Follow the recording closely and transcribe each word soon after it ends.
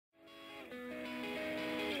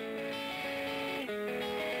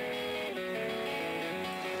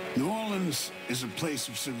New Orleans is a place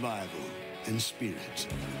of survival and spirit,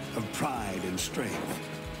 of pride and strength.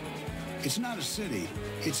 It's not a city,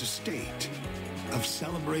 it's a state of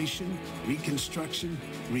celebration, reconstruction,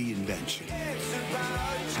 reinvention.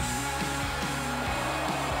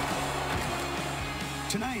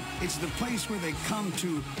 Tonight, it's the place where they come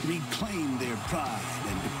to reclaim their pride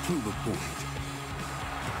and to prove a point.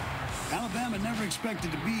 Alabama never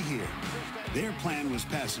expected to be here. Their plan was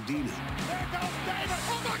Pasadena. There goes Davis.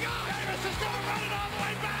 Oh, my God. Davis is going to run it all the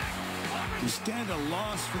way back. Instead, a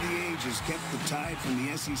loss for the ages kept the tide from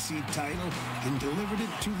the SEC title and delivered it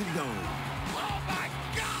to the Dome. Oh, my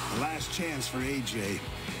God. The last chance for AJ.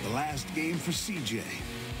 The last game for CJ.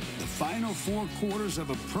 The final 4 quarters of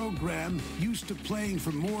a program used to playing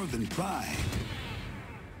for more than pride.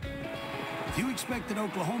 If you expected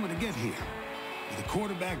Oklahoma to get here, with a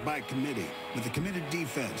quarterback by committee, with a committed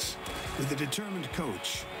defense, with a determined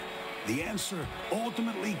coach, the answer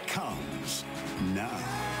ultimately comes now.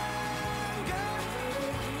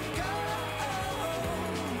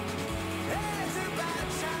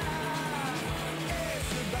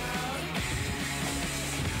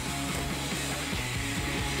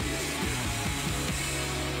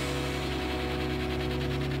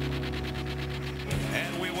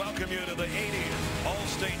 And we welcome you to the 80th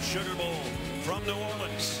All-State Sugar Bowl from New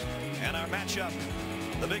Orleans. And our matchup,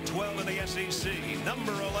 the Big 12 in the SEC,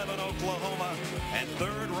 number 11 Oklahoma and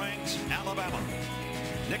 3rd ranked Alabama.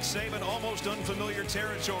 Nick Saban, almost unfamiliar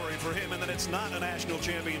territory for him, and that it's not a national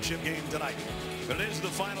championship game tonight. But it is the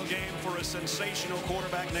final game for a sensational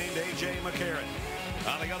quarterback named A.J. McCarron.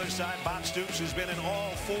 On the other side, Bob Stoops has been in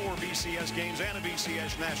all 4 BCS games and a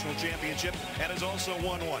BCS national championship and has also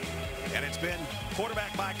won 1. And it's been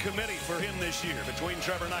quarterback by committee for him this year between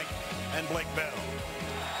Trevor Knight and Blake Bell.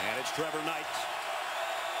 And it's Trevor Knight,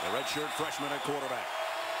 the redshirt freshman at quarterback,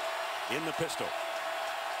 in the pistol.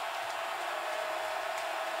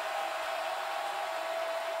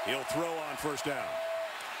 He'll throw on first down.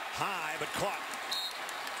 High, but caught.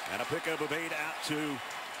 And a pickup of 8 out to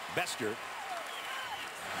Bester.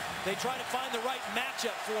 They try to find the right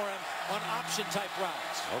matchup for him on option-type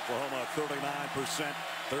routes. Oklahoma, 39%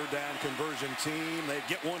 3rd down conversion team. They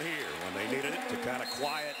get one here when they needed it to kind of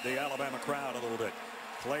quiet the Alabama crowd a little bit.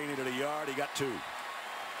 Clay needed a yard. He got 2.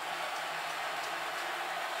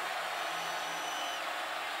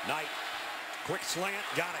 Knight, quick slant,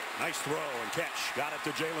 got it. Nice throw and catch. Got it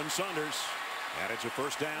to Jalen Saunders. And it's a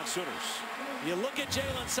first down, Sooners. You look at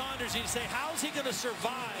Jalen Saunders and you say, how's he going to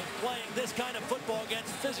survive playing this kind of football against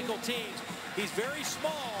physical teams? He's very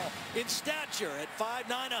small in stature at 5'9",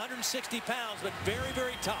 160 pounds, but very,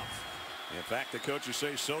 very tough. In fact, the coaches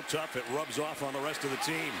say so tough it rubs off on the rest of the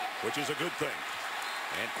team, which is a good thing.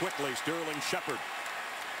 And quickly, Sterling Shepard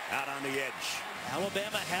out on the edge.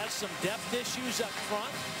 Alabama has some depth issues up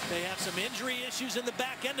front. They have some injury issues in the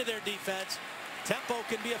back end of their defense. Tempo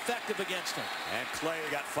can be effective against him. And Clay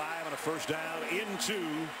got 5 on a first down into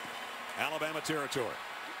Alabama territory.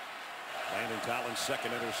 Landon Collins' 2nd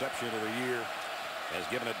interception of the year has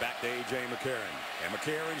given it back to A.J. McCarron. And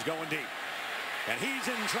McCarron's going deep. And he's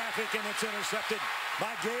in traffic, and it's intercepted by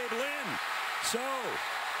Gabe Lynn. So,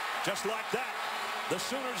 just like that, the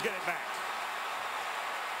Sooners get it back.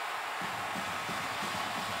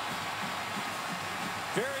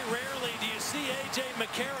 Very rarely do you see A.J.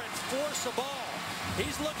 McCarron force a ball.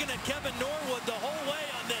 He's looking at Kevin Norwood the whole way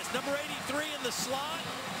on this. Number 83 in the slot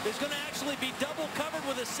is going to actually be double covered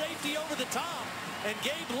with a safety over the top. And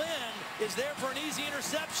Gabe Lynn is there for an easy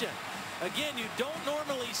interception. Again, you don't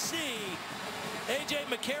normally see A.J.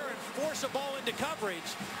 McCarron force a ball into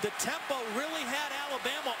coverage. The tempo really had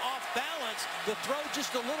Alabama off balance. The throw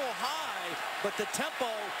just a little high, but the tempo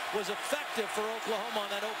was effective for Oklahoma on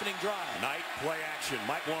that opening drive. Knight play action.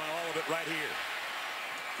 Might want all of it right here.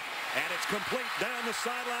 And it's complete down the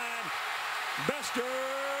sideline. Bester.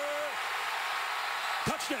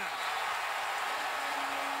 Touchdown.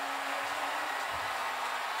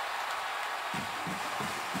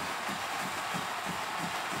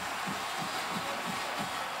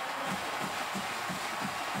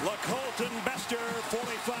 LaColton Bester,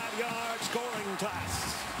 45-yard scoring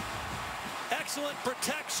toss. Excellent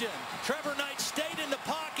protection. Trevor Knight stayed in the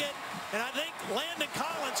pocket, and I think Landon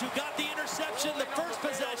Collins, who got the interception the first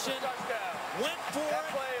possession, went for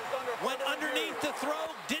it, went underneath the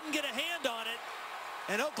throw, didn't get a hand on it,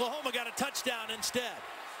 and Oklahoma got a touchdown instead.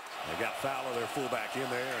 They got Fowler, their fullback, in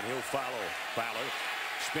there, and he'll follow Fowler,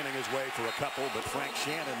 spinning his way for a couple, but Frank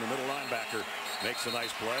Shannon, the middle linebacker, makes a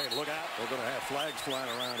nice play. And look out, we're going to have flags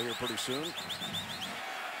flying around here pretty soon.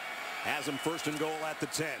 Has him 1st and goal at the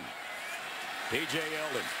 10. P.J.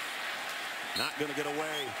 Eldon not going to get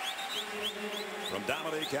away from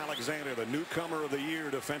Dominique Alexander, the newcomer of the year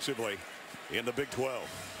defensively in the Big 12.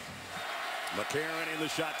 McCarron in the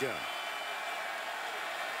shotgun.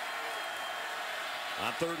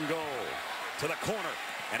 On 3rd and goal, to the corner,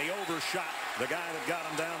 and he overshot the guy that got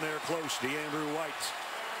him down there close, DeAndrew White.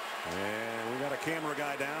 And we got a camera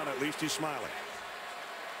guy down. At least he's smiling.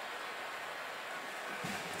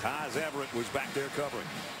 Kaz Everett was back there covering.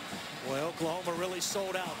 Well, Oklahoma really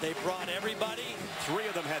sold out. They brought everybody. 3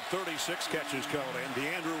 of them had 36 catches called in.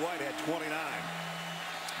 DeAndrew White had 29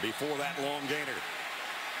 before that long gainer.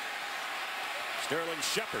 Sterling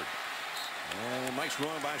Shepard. Oh, nice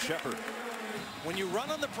run by Shepard. When you run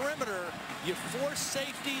on the perimeter, you force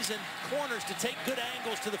safeties and corners to take good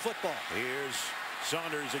angles to the football. Here's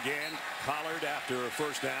Saunders again, collared after a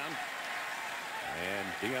first down. And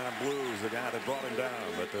Deion Blue is the guy that brought him down,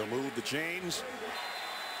 but they'll move the chains.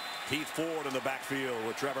 Keith Ford in the backfield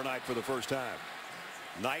with Trevor Knight for the first time.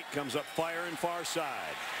 Knight comes up firing far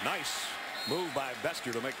side. Nice move by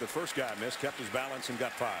Bester to make the first guy miss, kept his balance and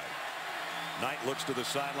got 5. Knight looks to the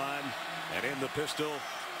sideline, and in the pistol,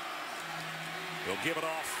 he'll give it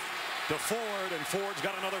off to Ford, and Ford's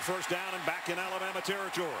got another first down and back in Alabama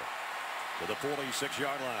territory to the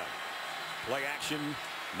 46-yard line. Play action.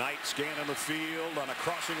 Knight scanning the field on a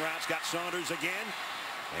crossing route. Got Saunders again,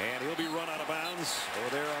 and he'll be run out of bounds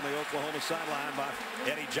over there on the Oklahoma sideline by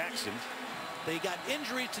Eddie Jackson. They got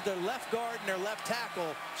injuries to their left guard and their left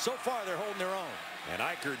tackle. So far, they're holding their own. And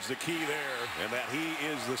Eichert's the key there, and that he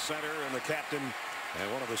is the center and the captain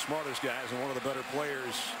and one of the smartest guys and one of the better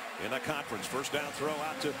players in the conference. First down throw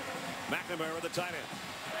out to McNamara, the tight end.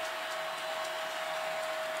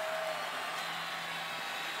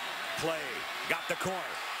 Clay got the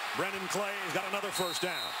corner. Brennan Clay has got another first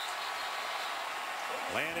down.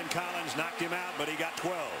 Landon Collins knocked him out, but he got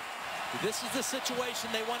 12. This is the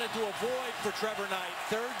situation they wanted to avoid for Trevor Knight.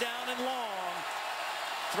 3rd down and long.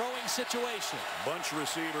 Throwing situation. Bunch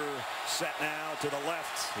receiver set now to the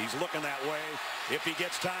left. He's looking that way if he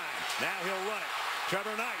gets time. Now he'll run it.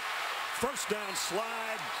 Trevor Knight, first down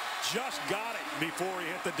slide, just got it before he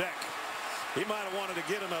hit the deck. He might have wanted to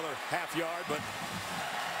get another half yard, but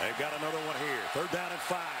they've got another one here. 3rd down and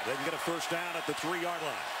 5. They can get a first down at the 3-yard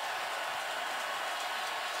line.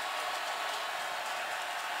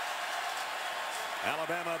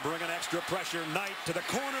 Alabama bringing extra pressure. Knight to the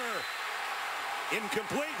corner.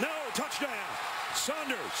 Incomplete. No. Touchdown.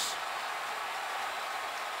 Saunders.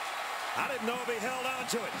 I didn't know if he held on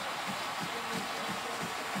to it.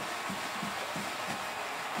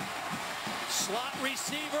 Slot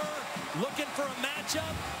receiver looking for a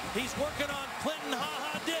matchup. He's working on Clinton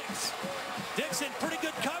Dix. Dix in pretty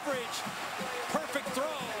good coverage. Perfect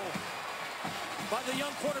throw by the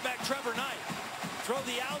young quarterback Trevor Knight. Throw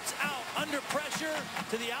the outs out under pressure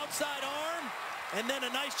to the outside arm, and then a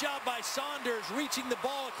nice job by Saunders reaching the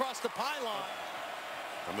ball across the pylon.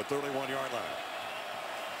 From the 31-yard line.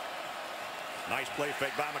 Nice play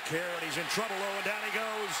fake by McCarron. He's in trouble, though, and down he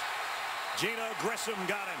goes. Gino Grissom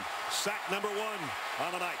got him. Sack number 1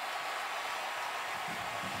 on the night.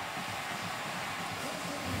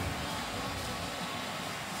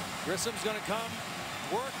 Grissom's going to come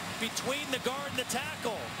work between the guard and the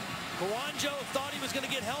tackle. Kouandjio thought he was going to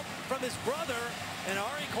get help from his brother, and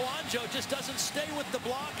Ari Kouandjio just doesn't stay with the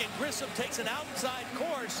block, and Grissom takes an outside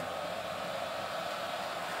course.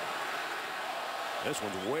 This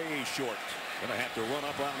one's way short. Going to have to run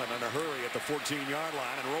up on him in a hurry at the 14-yard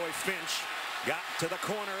line, and Roy Finch got to the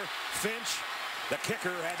corner. Finch, the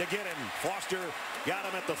kicker, had to get him. Foster got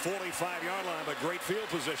him at the 45-yard line, but great field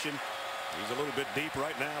position. He's a little bit deep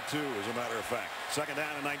right now, too, as a matter of fact. 2nd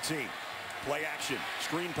down and 19. Play action.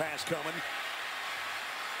 Screen pass coming.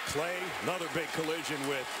 Clay, another big collision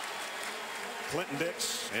with Clinton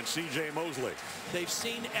Dix and C.J. Mosley. They've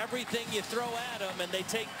seen everything you throw at them, and they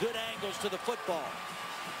take good angles to the football.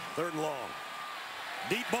 3rd and long.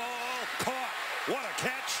 Deep ball caught. What a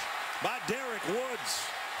catch by Derek Woods.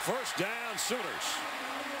 First down, Sooners.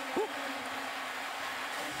 Woo.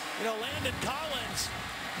 You know, Landon Collins,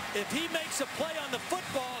 if he makes a play on the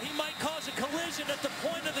football, he might cause a collision at the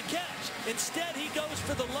point of the catch. Instead, he goes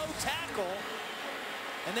for the low tackle,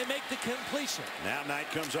 and they make the completion. Now Knight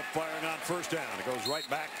comes up firing on first down. It goes right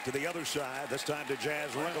back to the other side. This time to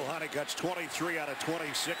Jazz Randall. Honeycutt's 23 out of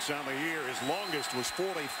 26 on the year. His longest was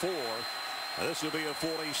 44. Now this will be a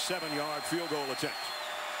 47-yard field goal attempt.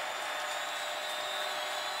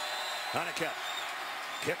 Honeycutt,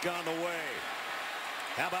 kick on the way.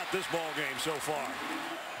 How about this ball game so far?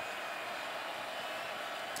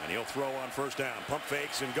 And he'll throw on first down. Pump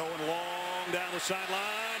fakes and going long down the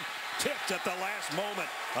sideline tipped at the last moment.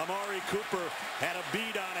 Amari Cooper had a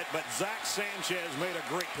bead on it, but Zach Sanchez made a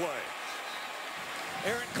great play.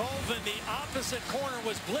 Aaron Colvin, the opposite corner,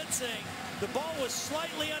 was blitzing. The ball was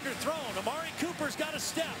slightly underthrown. Amari Cooper's got a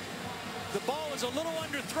step. The ball was a little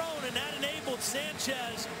underthrown, and that enabled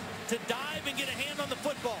Sanchez to dive and get a hand on the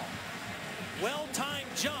football. Well-timed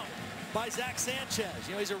jump by Zach Sanchez.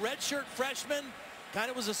 You know, he's a redshirt freshman. Kind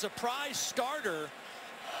of was a surprise starter.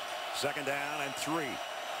 Second down and 3.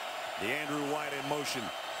 The Andrew White in motion.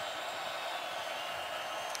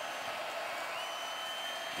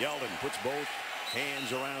 Yeldon puts both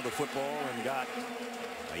hands around the football and got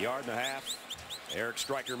a yard and a half. Eric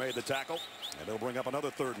Striker made the tackle, and they'll bring up another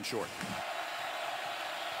 3rd and short.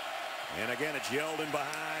 And again, it's Yeldon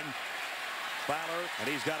behind Fowler, and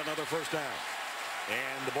he's got another first down.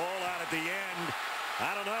 And the ball out at the end.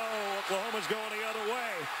 I don't know. Oklahoma's going the other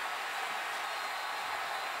way.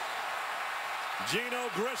 Geno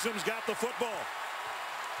Grissom's got the football.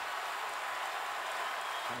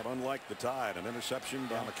 Kind of unlike the Tide, an interception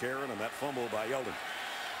by McCarron and that fumble by Yeldon.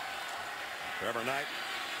 Trevor Knight,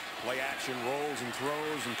 play action, rolls and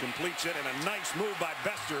throws and completes it, and a nice move by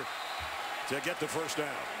Bester to get the first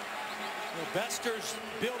down. Well, Bester's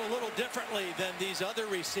built a little differently than these other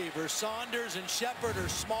receivers. Saunders and Shepard are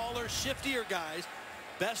smaller, shiftier guys.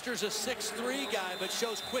 Bester's a 6'3" guy, but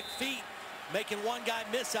shows quick feet, making one guy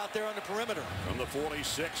miss out there on the perimeter. From the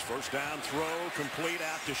 46, first down throw, complete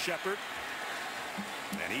out to Shepard.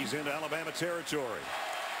 And he's into Alabama territory,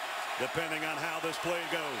 depending on how this play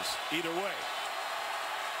goes. Either way.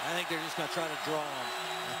 I think they're just going to try to draw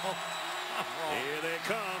him. Here they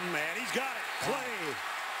come, and he's got it. Clay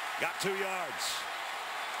got 2 yards.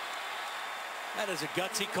 That is a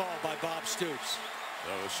gutsy call by Bob Stoops.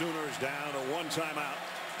 So the Sooners down to 1 timeout,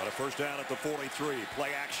 but a first down at the 43.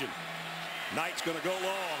 Play action. Knight's going to go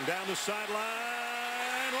long down the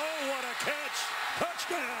sideline. Oh, what a catch!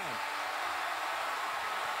 Touchdown!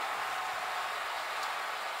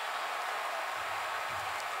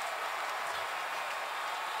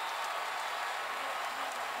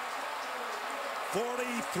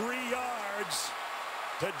 "43 yards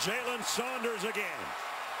to Jalen Saunders again."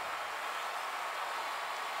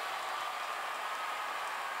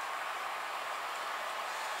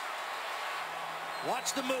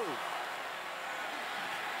 Watch the move.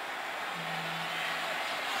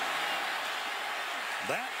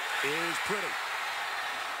 That is pretty.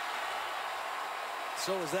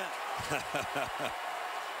 So is that.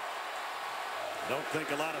 Don't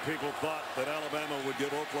think a lot of people thought that Alabama would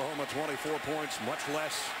give Oklahoma 24 points, much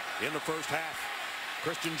less in the first half.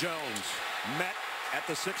 Christian Jones met at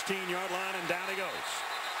the 16-yard line, and down he goes.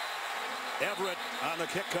 Everett on the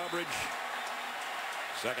kick coverage.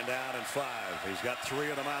 Second down and 5. He's got 3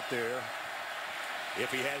 of them out there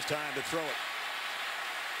if he has time to throw it.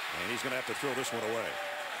 And he's going to have to throw this one away.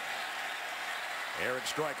 Eric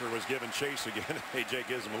Striker was given chase again. AJ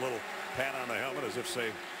gives him a little pat on the helmet as if to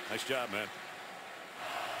say, nice job, man.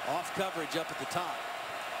 Off coverage up at the top.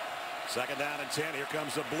 Second down and 10. Here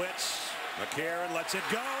comes the blitz. McCarron lets it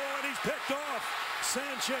go, and he's picked off.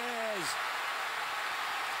 Sanchez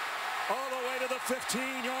all the way to the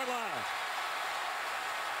 15-yard line.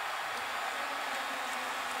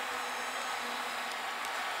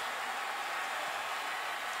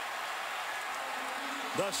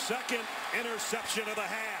 The second interception of the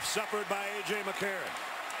half suffered by A.J. McCarron.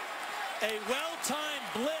 A well-timed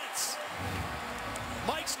blitz.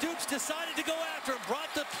 Mike Stoops decided to go after him,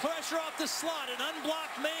 brought the pressure off the slot, an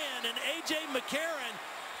unblocked man, and A.J. McCarron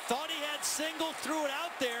thought he had single, threw it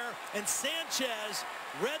out there, and Sanchez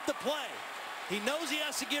read the play. He knows he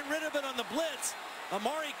has to get rid of it on the blitz.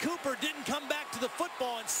 Amari Cooper didn't come back to the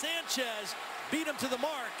football, and Sanchez beat him to the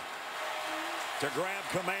mark. To grab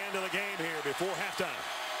command of the game here before halftime.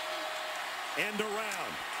 End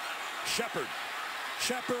around. Shepard.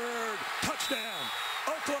 Shepard. Touchdown.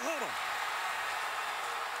 Oklahoma.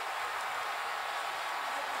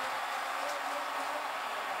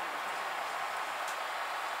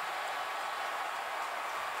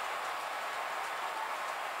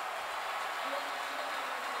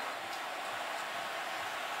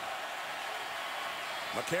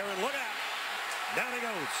 McCarron, look out. Down he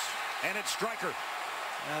goes. And it's Striker.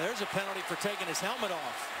 Now there's a penalty for taking his helmet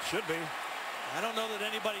off. Should be. I don't know that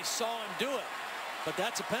anybody saw him do it, but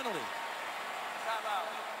that's a penalty.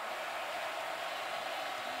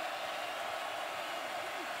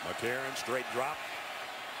 McCarron straight drop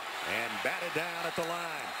and batted down at the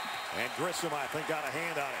line. And Grissom, I think, got a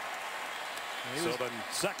hand on it. So the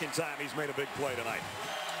second time he's made a big play tonight.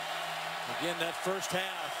 Again, that first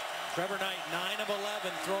half. Trevor Knight, 9 of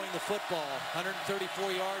 11 throwing the football,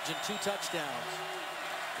 134 yards and 2 touchdowns.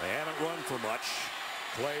 They haven't run for much.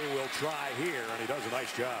 Clay will try here, and he does a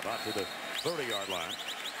nice job out to the 30-yard line.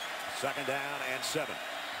 2nd down and 7.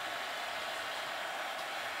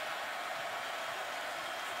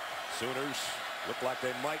 Sooners look like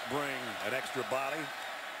they might bring an extra body.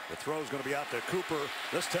 The throw is going to be out to Cooper.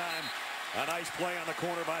 This time, a nice play on the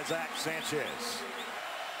corner by Zach Sanchez.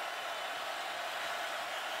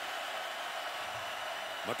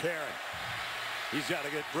 McCarron. He's got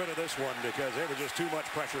to get rid of this one because there was just too much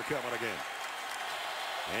pressure coming again.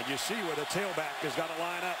 And you see where the tailback has got to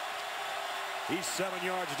line up. He's 7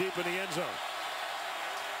 yards deep in the end zone.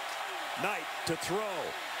 Knight to throw.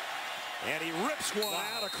 And he rips one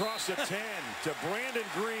out across the 10 to Brandon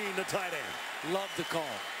Green, the tight end. Love the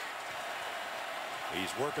call.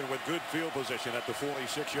 He's working with good field position at the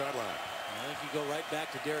 46-yard line. I think you go right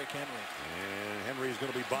back to Derrick Henry. And Henry is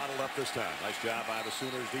going to be bottled up this time. Nice job by the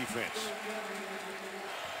Sooners defense.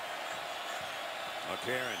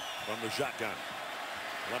 McCarron from the shotgun.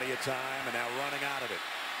 Plenty of time and now running out of it.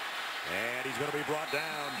 And he's going to be brought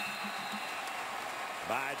down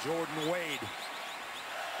by Jordan Wade.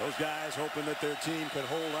 Those guys hoping that their team can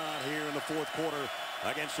hold on here in the 4th quarter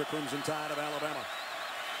against the Crimson Tide of Alabama.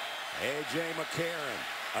 A.J. McCarron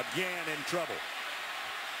again in trouble.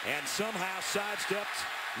 And somehow sidestepped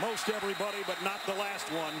most everybody, but not the last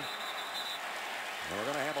one. And we're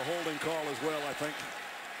going to have a holding call as well, I think.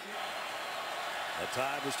 The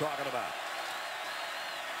Tide was talking about.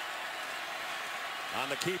 On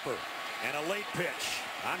the keeper. And a late pitch.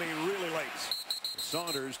 I mean, really late.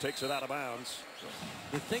 Saunders takes it out of bounds.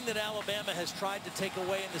 The thing that Alabama has tried to take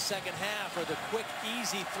away in the 2nd half are the quick,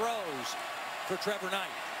 easy throws for Trevor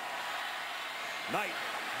Knight. Knight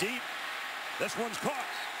deep. This one's caught.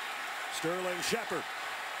 Sterling Shepard.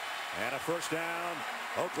 And a 1st down.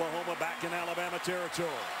 Oklahoma back in Alabama territory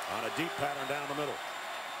on a deep pattern down the middle.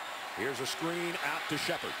 Here's a screen out to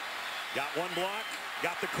Shepard. Got one block.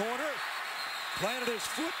 Got the corner. Planted his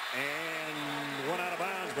foot and went out of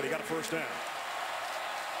bounds, but he got a 1st down.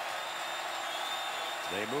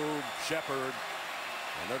 They move Shepard,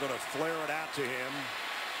 and they're going to flare it out to him.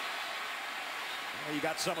 Well, you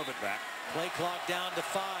got some of it back. Play clock down to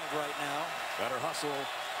 5 right now. Better hustle.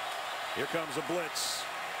 Here comes a blitz.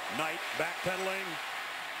 Knight backpedaling.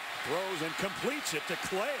 Throws and completes it to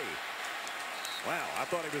Clay. Wow, I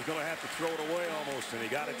thought he was going to have to throw it away almost, and he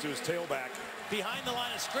got it to his tailback. Behind the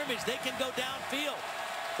line of scrimmage, they can go downfield.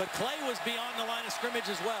 But Clay was beyond the line of scrimmage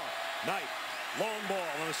as well. Knight, long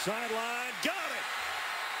ball on the sideline. Got it!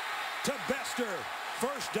 To Bester.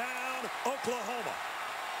 1st down, Oklahoma.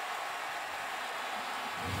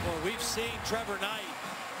 Well, we've seen Trevor Knight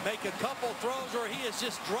make a couple throws where he has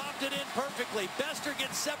just dropped it in perfectly. Bester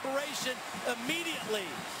gets separation immediately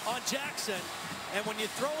on Jackson. And when you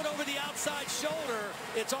throw it over the outside shoulder,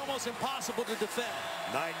 it's almost impossible to defend.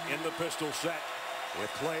 Knight in the pistol set with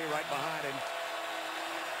Clay right behind him.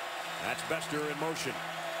 That's Bester in motion.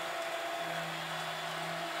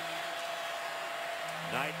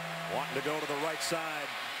 Knight wanting to go to the right side.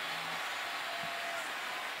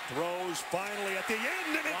 Throws finally at the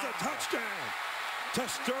end, and it's a touchdown to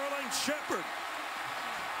Sterling Shepard.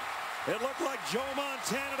 It looked like Joe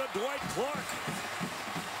Montana to Dwight Clark.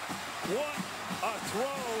 What a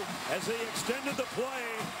throw as he extended the play,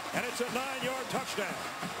 and it's a 9-yard touchdown.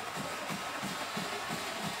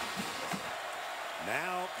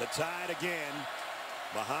 Now the Tide again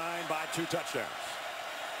behind by 2 touchdowns.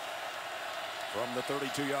 From the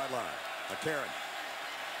 32-yard line, McCarron.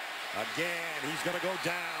 Again, he's going to go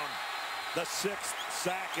down. The 6th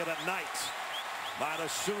sack of the night by the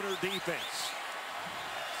Sooner defense.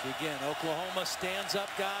 So again, Oklahoma stands up,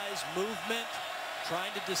 guys, movement,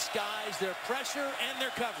 trying to disguise their pressure and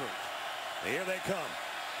their coverage. Here they come.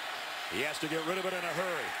 He has to get rid of it in a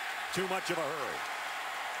hurry. Too much of a hurry.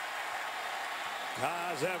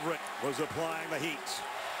 Kaz Everett was applying the heat.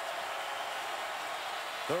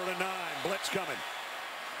 3rd and 9, blitz coming.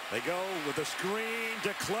 They go with the screen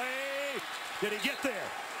to Clay. Did he get there?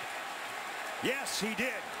 Yes, he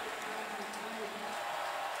did.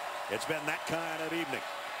 It's been that kind of evening.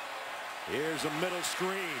 Here's a middle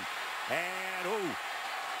screen. And, oh,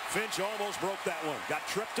 Finch almost broke that one. Got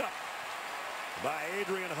tripped up by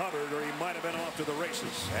Adrian Hubbard, or he might have been off to the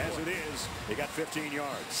races. As it is, he got 15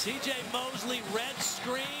 yards. C.J. Mosley read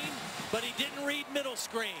screen, but he didn't read middle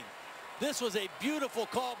screen. This was a beautiful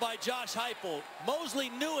call by Josh Heupel. Mosley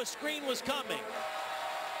knew a screen was coming.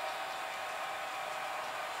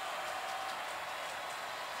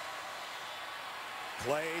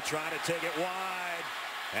 Clay trying to take it wide,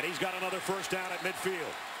 and he's got another 1st down at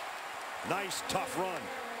midfield. Nice, tough run.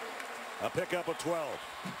 A pickup of 12.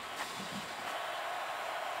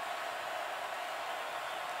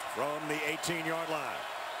 from the 18-yard line.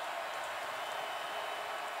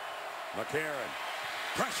 McCarron.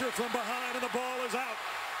 Pressure from behind, and the ball is out.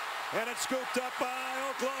 And it's scooped up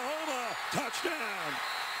by Oklahoma. Touchdown.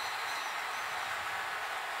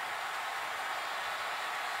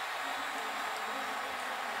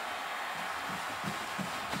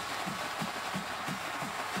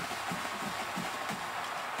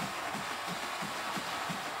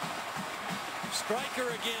 Striker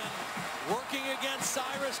again, working against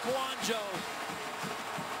Cyrus Kouandjio.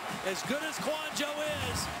 As good as Kouandjio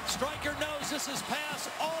is, Striker knows this is pass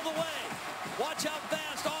all the way. Watch how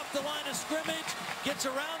fast off the line of scrimmage, gets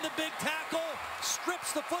around the big tackle,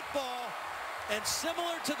 strips the football, and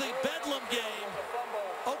similar to the Bedlam game,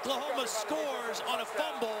 Oklahoma scores on a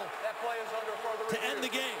fumble to end the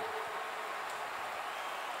game.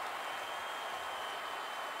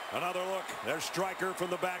 Another look. There's Striker from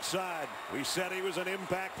the backside. We said he was an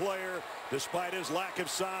impact player despite his lack of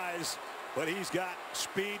size, but he's got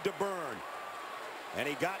speed to burn. And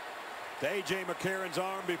he got to A.J. McCarron's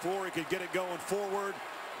arm before he could get it going forward.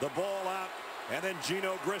 The ball out, and then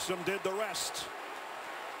Geno Grissom did the rest.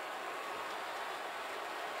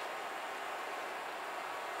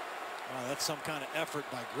 Wow, that's some kind of effort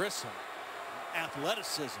by Grissom.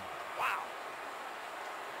 Athleticism. Wow.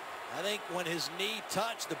 I think when his knee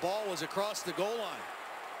touched, the ball was across the goal line.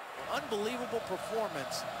 An unbelievable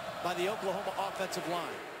performance by the Oklahoma offensive line.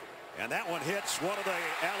 And that one hits one of the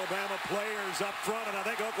Alabama players up front, and I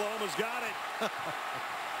think Oklahoma's got it.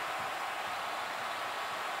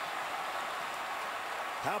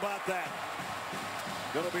 How about that?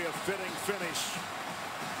 Going to be a fitting finish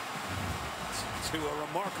to a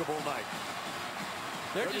remarkable night.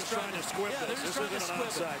 They're just trying to squib this. This isn't an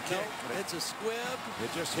onside kick. No, it's a squib.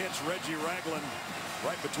 It just hits Reggie Ragland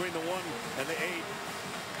right between the 1 and the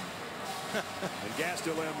 8. And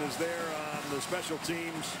Gastelum is there on the special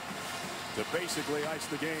teams to basically ice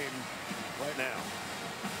the game right now.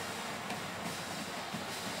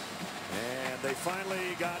 And they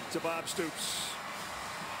finally got to Bob Stoops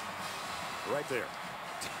right there.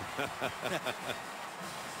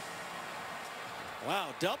 Wow,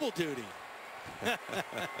 double duty.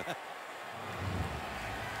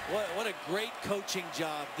 What a great coaching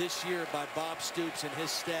job this year by Bob Stoops and his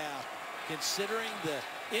staff, considering the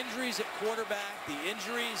injuries at quarterback, the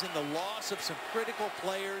injuries and the loss of some critical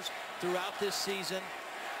players throughout this season.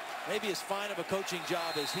 Maybe as fine of a coaching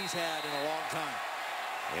job as he's had in a long time.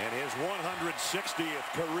 And his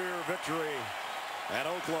 160th career victory at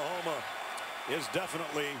Oklahoma is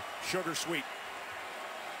definitely sugar sweet.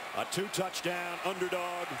 A 2-touchdown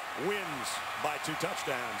underdog wins by 2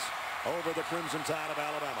 touchdowns over the Crimson Tide of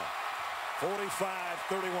Alabama.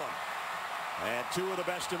 45-31. And 2 of the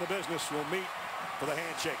best in the business will meet for the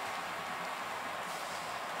handshake.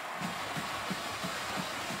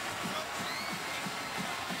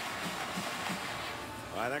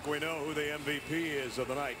 I think we know who the MVP is of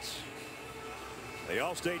the night. The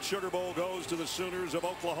All-State Sugar Bowl goes to the Sooners of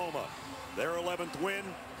Oklahoma. Their 11th win.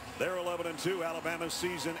 They're 11-2. Alabama's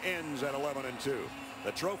season ends at 11-2.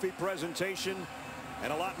 The trophy presentation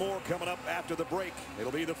and a lot more coming up after the break.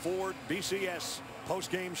 It'll be the Ford BCS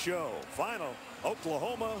postgame show. Final,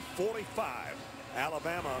 Oklahoma 45,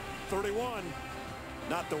 Alabama 31.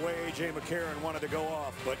 Not the way A.J. McCarron wanted to go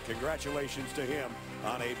off, but congratulations to him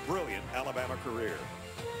on a brilliant Alabama career.